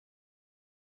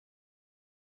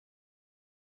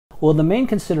Well, the main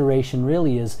consideration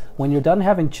really is when you're done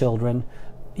having children,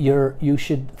 you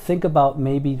should think about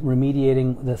maybe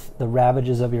remediating the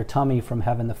ravages of your tummy from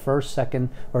having the first, second,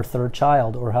 or third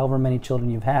child, or however many children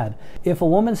you've had. If a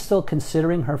woman's still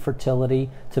considering her fertility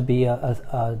to be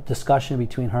a discussion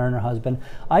between her and her husband,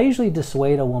 I usually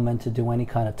dissuade a woman to do any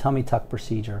kind of tummy tuck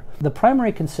procedure. The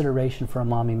primary consideration for a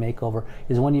mommy makeover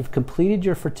is when you've completed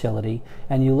your fertility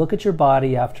and you look at your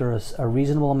body after a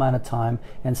reasonable amount of time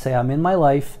and say, I'm in my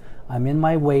life, I'm in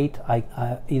my weight,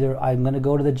 either I'm going to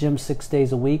go to the gym 6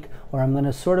 days a week, or I'm going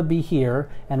to sort of be here,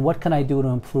 and what can I do to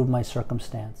improve my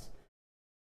circumstance?